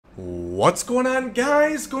What's going on,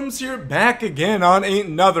 guys? Gomes here, back again on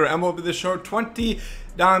another MLB The Show 20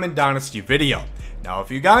 Diamond Dynasty video. Now,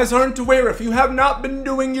 if you guys aren't aware, if you have not been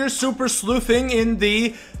doing your super sleuthing in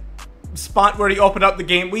the spot where you open up the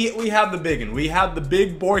game, we have the big one. We have the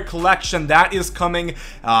big boy collection that is coming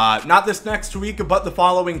not this next week, but the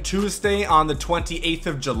following Tuesday on the 28th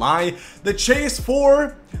of July. The chase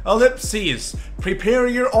for ellipses. Prepare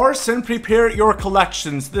your arson, prepare your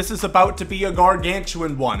collections. This is about to be a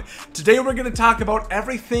gargantuan one. Today we're going to talk about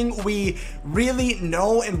everything we really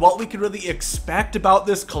know and what we could really expect about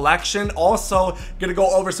this collection. Also going to go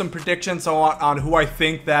over some predictions on who I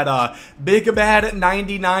think that Big Bad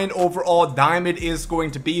 99 overall diamond is going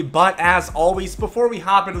to be. But as always, before we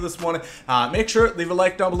hop into this one, make sure leave a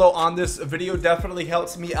like down below on this video. Definitely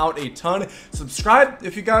helps me out a ton. Subscribe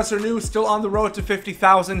if you guys are new, still on the road to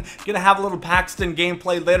 50,000. Gonna have a little Paxton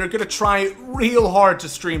gameplay later. Gonna try real hard to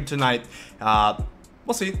stream tonight.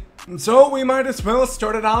 We'll see. So we might as well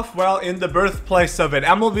start it off, well, in the birthplace of it.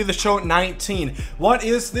 MLB The Show 19. What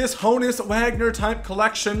is this Honus Wagner type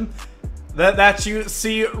collection that you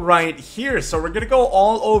see right here? So we're gonna go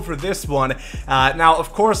all over this one. Now,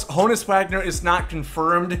 of course, Honus Wagner is not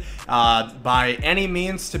confirmed by any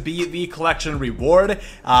means to be the collection reward.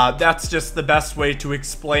 That's just the best way to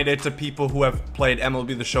explain it to people who have played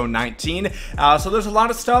MLB The Show 19. So there's a lot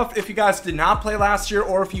of stuff. If you guys did not play last year,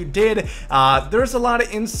 or if you did, there's a lot of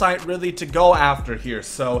insight really to go after here.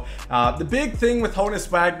 So the big thing with Honus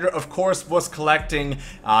Wagner, of course, was collecting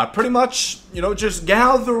pretty much, you know, just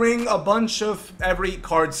gathering a bunch of every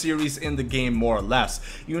card series in the game, more or less.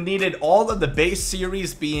 You needed all of the base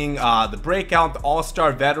series, being the Breakout, the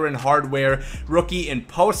All-Star, Veteran, Hardware, Rookie, and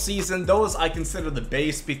Postseason. Those I consider the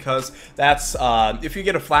base because that's, if you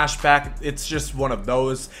get a flashback, it's just one of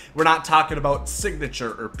those. We're not talking about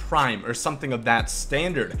Signature or Prime or something of that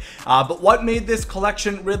standard. But what made this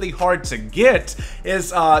collection really hard to get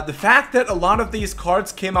is the fact that a lot of these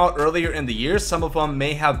cards came out earlier in the year. Some of them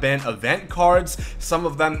may have been event cards, some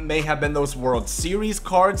of them may have been those World Series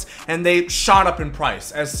cards, and they shot up in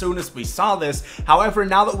price as soon as we saw this. However,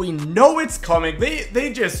 now that we know it's coming,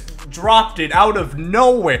 they just dropped it out of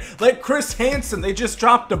nowhere. Like Chris Hansen, they just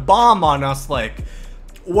dropped a bomb on us. Like,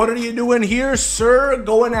 what are you doing here, sir?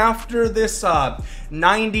 Going after this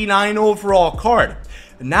 99 overall card.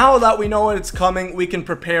 Now that we know it's coming, we can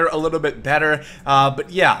prepare a little bit better.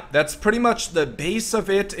 But yeah, that's pretty much the base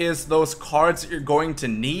of it, is those cards that you're going to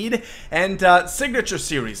need. And Signature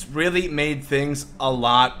Series really made things a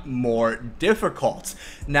lot more difficult.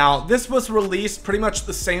 Now, this was released pretty much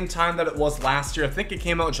the same time that it was last year. I think it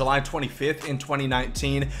came out July 25th in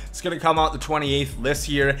 2019. It's going to come out the 28th this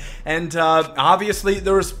year. And obviously,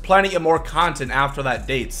 there was plenty of more content after that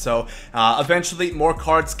date. So eventually, more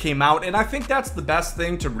cards came out. And I think that's the best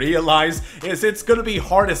thing to realize, is it's gonna be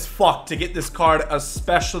hard as fuck to get this card,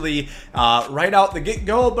 especially right out the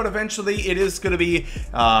get-go, but eventually it is gonna be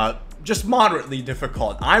just moderately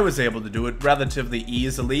difficult. I was able to do it relatively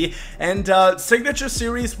easily, and Signature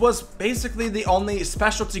Series was basically the only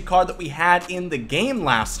specialty card that we had in the game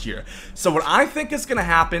last year. So what I think is going to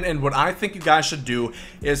happen, and what I think you guys should do,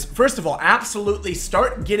 is first of all, absolutely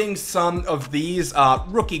start getting some of these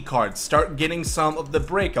rookie cards. Start getting some of the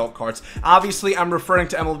breakout cards. Obviously, I'm referring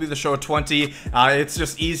to MLB The Show 20. It's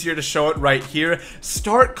just easier to show it right here.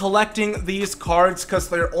 Start collecting these cards because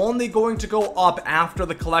they're only going to go up after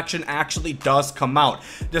the collection actually does come out.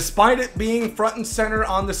 Despite it being front and center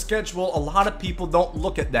on the schedule, a lot of people don't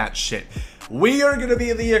look at that shit. We are going to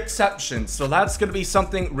be the exception, so that's going to be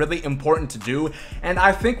something really important to do. And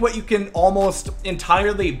I think what you can almost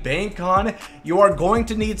entirely bank on, you are going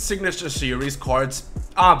to need Signature Series cards,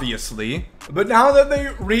 obviously. But now that they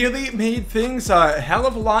really made things a hell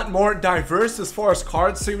of a lot more diverse as far as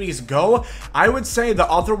card series go, I would say the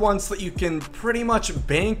other ones that you can pretty much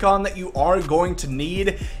bank on that you are going to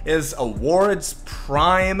need is Awards,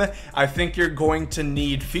 Prime. I think you're going to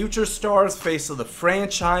need Future Stars, Face of the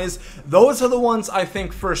Franchise. Those are the ones I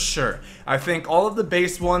think for sure. I think all of the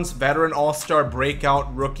base ones, Veteran, All-Star,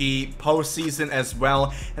 Breakout, Rookie, Postseason as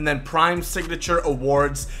well, and then Prime, Signature,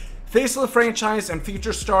 Awards, Face of the Franchise, and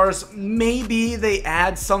Future Stars. Maybe they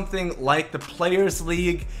add something like the Players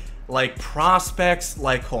League, like Prospects,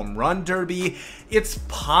 like Home Run Derby. It's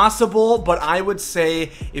possible, but I would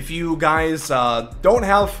say if you guys don't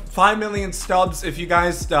have 5 million stubs, if you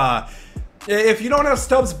guys If you don't have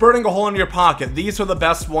stubs burning a hole in your pocket, these are the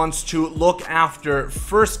best ones to look after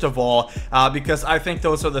first of all, because I think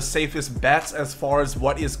those are the safest bets as far as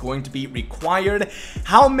what is going to be required.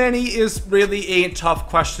 How many is really a tough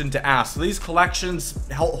question to ask. These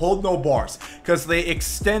collections hold no bars because they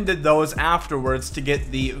extended those afterwards to get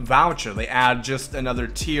the voucher. They add just another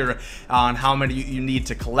tier on how many you need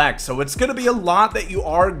to collect. So it's going to be a lot that you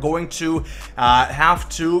are going to have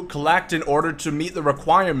to collect in order to meet the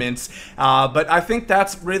requirements. But I think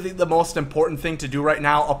that's really the most important thing to do right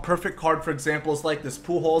now. A perfect card, for example, is like this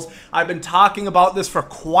Pujols. I've been talking about this for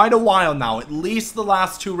quite a while now, at least the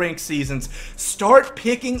last 2 ranked seasons. Start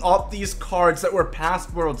picking up these cards that were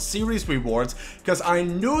past World Series rewards, because I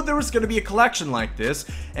knew there was going to be a collection like this.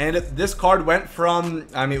 And this card went from,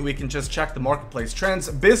 I mean, we can just check the marketplace trends.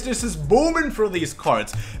 Business is booming for these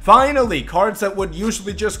cards. Finally, cards that would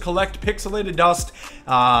usually just collect pixelated dust,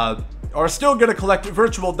 are still going to collect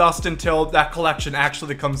virtual dust until that collection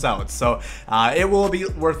actually comes out. So it will be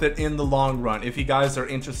worth it in the long run. If you guys are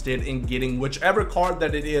interested in getting whichever card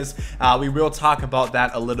that it is, we will talk about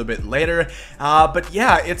that a little bit later. But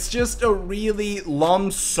yeah, it's just a really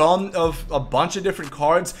lump sum of a bunch of different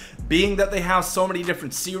cards, being that they have so many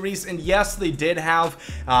different series. And yes, they did have,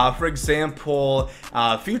 for example,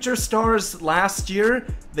 Future Stars last year.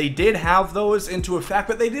 They did have those into effect,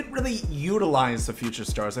 but they didn't really utilize the Future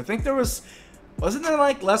Stars. I think there wasn't there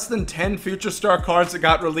like less than 10 Future Star cards that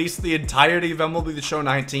got released the entirety of MLB The Show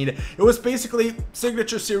 19? It was basically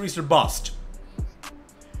Signature Series or bust.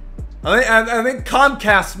 I think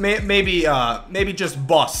Comcast maybe just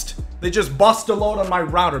bust. They just bust a load on my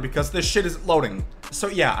router because this shit isn't loading. So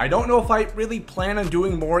yeah, I don't know if I really plan on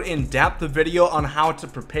doing more in-depth video on how to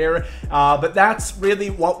prepare, but that's really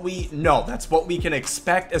what we know. That's what we can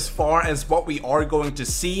expect as far as what we are going to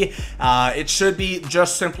see. It should be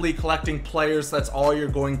just simply collecting players. That's all you're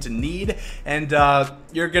going to need, and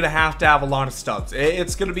you're gonna have to have a lot of stubs.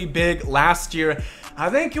 It's gonna be big. Last year, I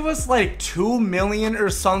think it was like 2 million or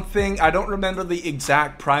something. I don't remember the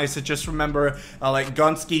exact price. I just remember like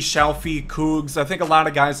Gunsky, Shelfie, Cougs. I think a lot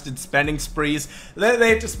of guys did spending sprees. They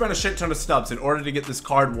had to spend a shit ton of stubs in order to get this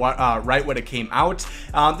card right when it came out.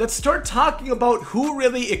 Let's start talking about who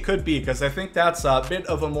really it could be, because I think that's a bit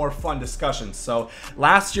of a more fun discussion. So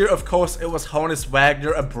last year, of course, it was Honus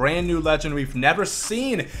Wagner, a brand new legend we've never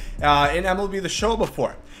seen in MLB The Show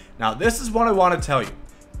before. Now, this is what I want to tell you.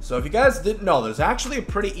 So if you guys didn't know, there's actually a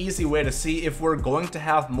pretty easy way to see if we're going to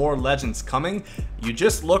have more legends coming. You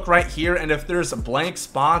just look right here, and if there's blank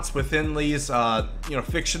spots within these,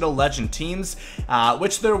 fictional legend teams,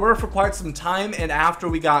 which there were for quite some time, and after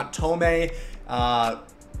we got Tomei,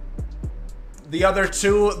 the other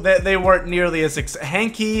two, they weren't nearly as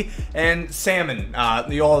Hanky and Salmon,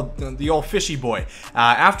 the old fishy boy.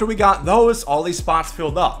 After we got those, all these spots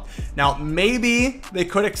filled up. Now, maybe they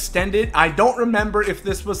could extend it. I don't remember if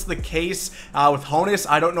this was the case with Honus.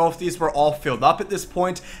 I don't know if these were all filled up at this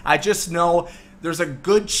point. I just know there's a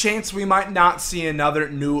good chance we might not see another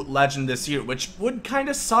new legend this year, which would kind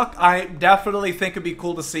of suck. I definitely think it'd be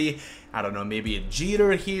cool to see, I don't know, maybe a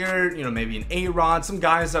Jeter here, maybe an A-Rod, some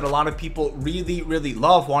guys that a lot of people really, really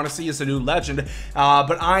love, want to see as a new legend,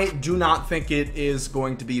 but I do not think it is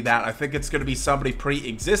going to be that. I think it's going to be somebody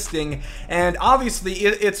pre-existing, and obviously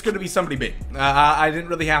it's going to be somebody big. I didn't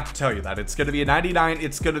really have to tell you that. It's going to be a 99.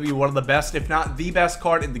 It's going to be one of the best, if not the best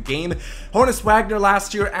card in the game. Honus Wagner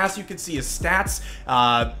last year, as you can see his stats,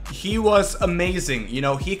 he was amazing.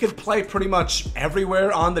 He could play pretty much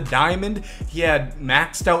everywhere on the diamond. He had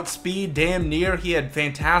maxed out speed, damn near. He had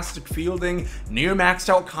fantastic fielding, near maxed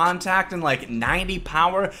out contact, and like 90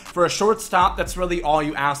 power. For a shortstop, that's really all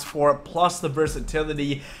you ask for, plus the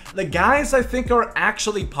versatility. The guys I think are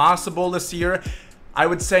actually possible this year, I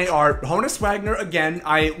would say, are Honus Wagner. Again,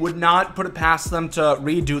 I would not put it past them to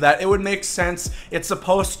redo that. It would make sense. It's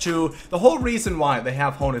supposed to. The whole reason why they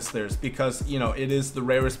have Honus there is because, it is the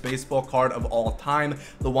rarest baseball card of all time.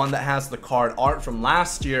 The one that has the card art from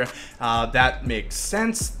last year. That makes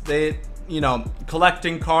sense. They,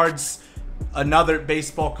 collecting cards, another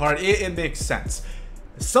baseball card, it makes sense.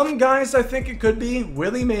 Some guys I think it could be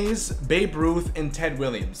Willie Mays, Babe Ruth, and Ted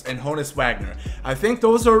Williams, and Honus Wagner. I think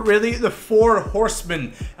those are really the 4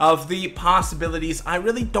 horsemen of the possibilities. I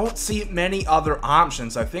really don't see many other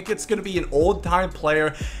options. I think it's going to be an old-time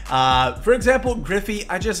player. For example, Griffey,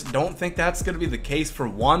 I just don't think that's going to be the case. For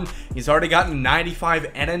one, he's already gotten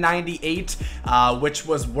 95 and a 98, which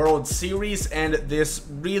was World Series, and this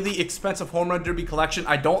really expensive Home Run Derby collection.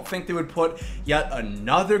 I don't think they would put yet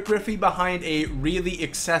another Griffey behind a really the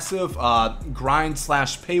excessive grind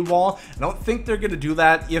slash paywall. I don't think they're going to do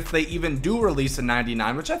that if they even do release a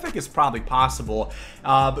 99, which I think is probably possible.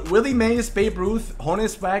 But Willie Mays, Babe Ruth,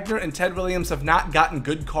 Honus Wagner, and Ted Williams have not gotten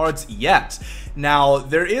good cards yet. Now,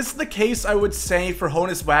 there is the case, I would say, for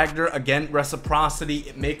Honus Wagner. Again, reciprocity,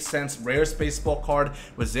 it makes sense. Rarest baseball card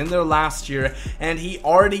was in there last year, and he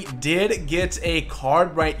already did get a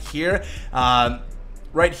card right here.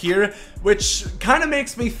 Which kind of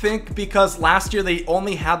makes me think, because last year they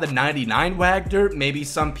only had the 99 Wagner. Maybe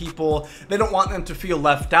some people, they don't want them to feel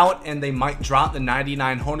left out, and they might drop the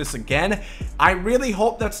 99 Honus again. I really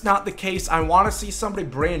hope that's not the case. I want to see somebody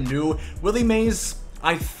brand new. Willie Mays,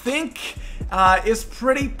 I think, is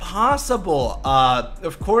pretty possible.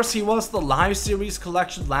 Of course, he was the live series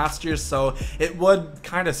collection last year, so it would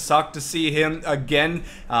kind of suck to see him again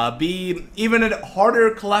be even a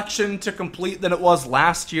harder collection to complete than it was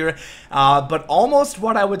last year. But almost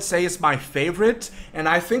what I would say is my favorite, and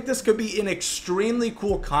I think this could be an extremely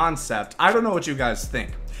cool concept. I don't know what you guys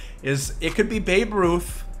think. It could be Babe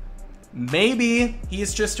Ruth. Maybe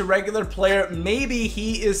he's just a regular player. Maybe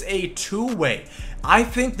he is a two-way. I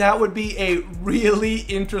think that would be a really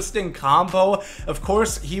interesting combo. Of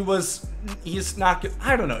course, he's not good.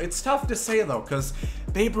 I don't know. It's tough to say, though, because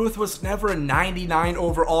Babe Ruth was never a 99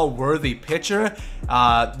 overall worthy pitcher.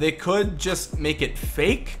 They could just make it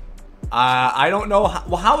fake. I don't know.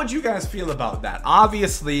 Well, how would you guys feel about that?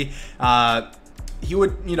 Obviously, he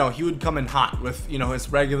would come in hot with, his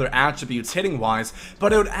regular attributes hitting wise,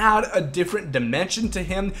 but it would add a different dimension to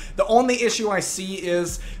him. The only issue I see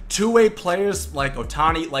is two-way players like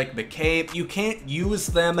Ohtani, like McKay, you can't use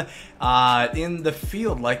them in the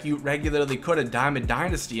field like you regularly could in Diamond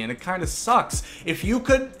Dynasty, and it kind of sucks.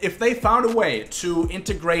 If they found a way to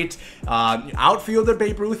integrate outfielder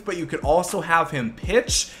Babe Ruth, but you could also have him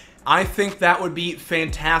pitch, I think that would be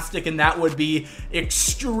fantastic, and that would be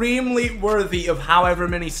extremely worthy of however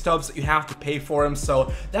many stubs that you have to pay for him.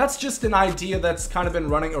 So that's just an idea that's kind of been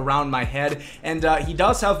running around my head. And he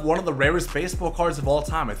does have one of the rarest baseball cards of all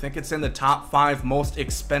time. I think it's in the top 5 most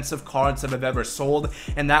expensive cards that have ever sold,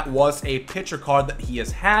 and that was a pitcher card that he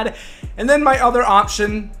has had. And then my other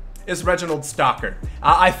option is Reginald Stalker.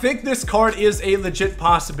 I think this card is a legit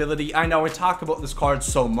possibility. I know I talk about this card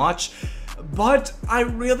so much, but I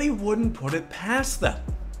really wouldn't put it past them.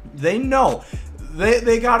 They know.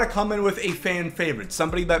 They gotta come in with a fan favorite,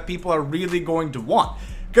 somebody that people are really going to want.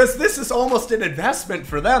 Because this is almost an investment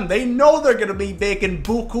for them. They know they're gonna be making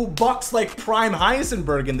buku bucks like Prime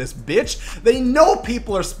Heisenberg in this bitch. They know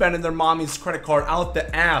people are spending their mommy's credit card out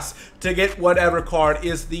the ass to get whatever card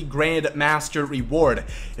is the Grand Master reward.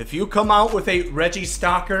 If you come out with a Reggie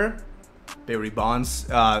Stalker, Barry Bonds,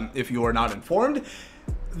 if you are not informed,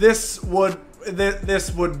 this would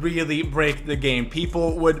really break the game.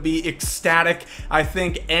 People would be ecstatic. I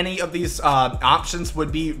think any of these options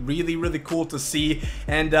would be really, really cool to see.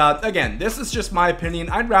 And again, this is just my opinion.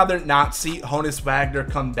 I'd rather not see Honus Wagner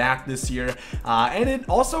come back this year. And it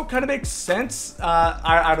also kind of makes sense.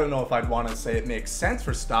 I don't know if I'd want to say it makes sense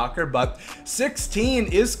for Stalker, but 16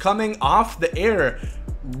 is coming off the air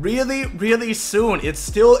really, really soon. It's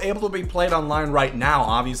still able to be played online right now.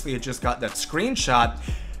 Obviously, it just got that screenshot,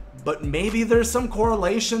 but maybe there's some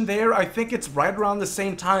correlation there. I think it's right around the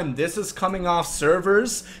same time. This is coming off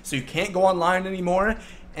servers, so you can't go online anymore.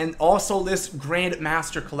 And also this Grand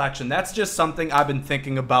Master Collection. That's just something I've been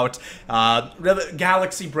thinking about. Really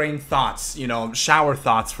galaxy brain thoughts, shower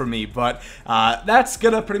thoughts for me. But that's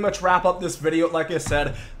gonna pretty much wrap up this video. Like I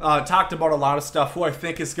said, talked about a lot of stuff, who I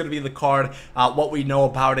think is gonna be the card, what we know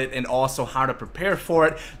about it, and also how to prepare for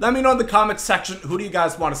it. Let me know in the comments section, who do you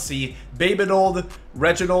guys want to see? Babe-Old,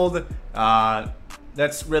 Reginald,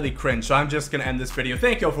 that's really cringe. So I'm just gonna end this video.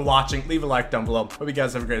 Thank you all for watching. Leave a like down below. Hope you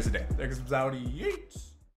guys have a great day. Thanks for